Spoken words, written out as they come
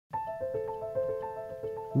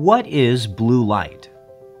What is blue light?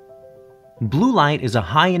 Blue light is a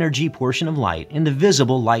high-energy portion of light in the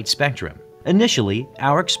visible light spectrum. Initially,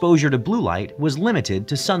 our exposure to blue light was limited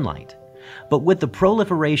to sunlight. But with the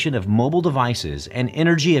proliferation of mobile devices and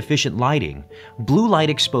energy-efficient lighting, blue light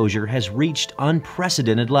exposure has reached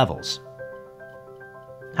unprecedented levels.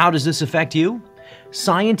 How does this affect you?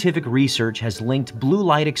 Scientific research has linked blue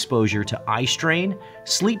light exposure to eye strain,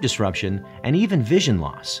 sleep disruption, and even vision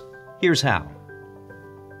loss. Here's how.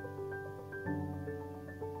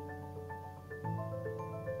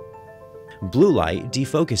 Blue light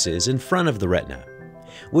defocuses in front of the retina,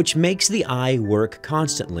 which makes the eye work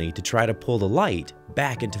constantly to try to pull the light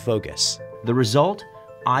back into focus. The result?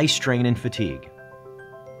 Eye strain and fatigue.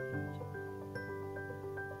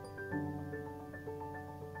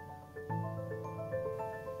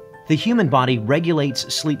 The human body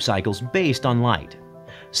regulates sleep cycles based on light.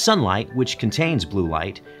 Sunlight, which contains blue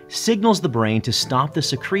light, signals the brain to stop the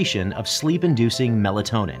secretion of sleep-inducing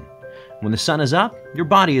melatonin. When the sun is up, your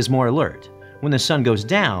body is more alert. When the sun goes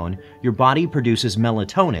down, your body produces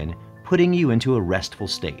melatonin, putting you into a restful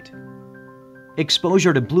state.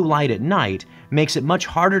 Exposure to blue light at night makes it much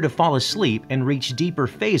harder to fall asleep and reach deeper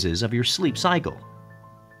phases of your sleep cycle.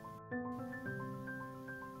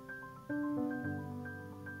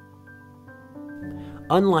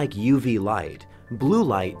 Unlike UV light, blue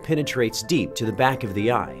light penetrates deep to the back of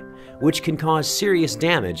the eye, which can cause serious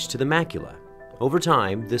damage to the macula. Over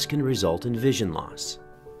time, this can result in vision loss.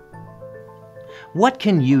 What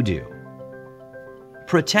can you do?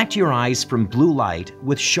 Protect your eyes from blue light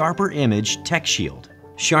with Sharper Image Tech Shield.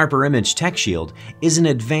 Sharper Image Tech Shield is an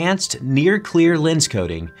advanced near-clear lens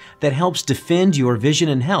coating that helps defend your vision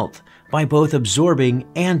and health by both absorbing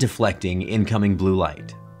and deflecting incoming blue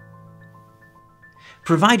light.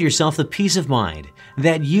 Provide yourself the peace of mind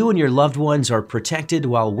that you and your loved ones are protected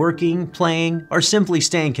while working, playing, or simply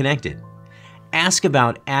staying connected. Ask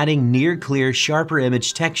about adding near-clear Sharper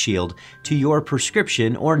Image Tech Shield to your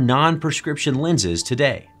prescription or non-prescription lenses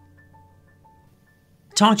today.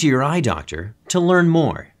 Talk to your eye doctor to learn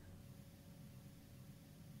more.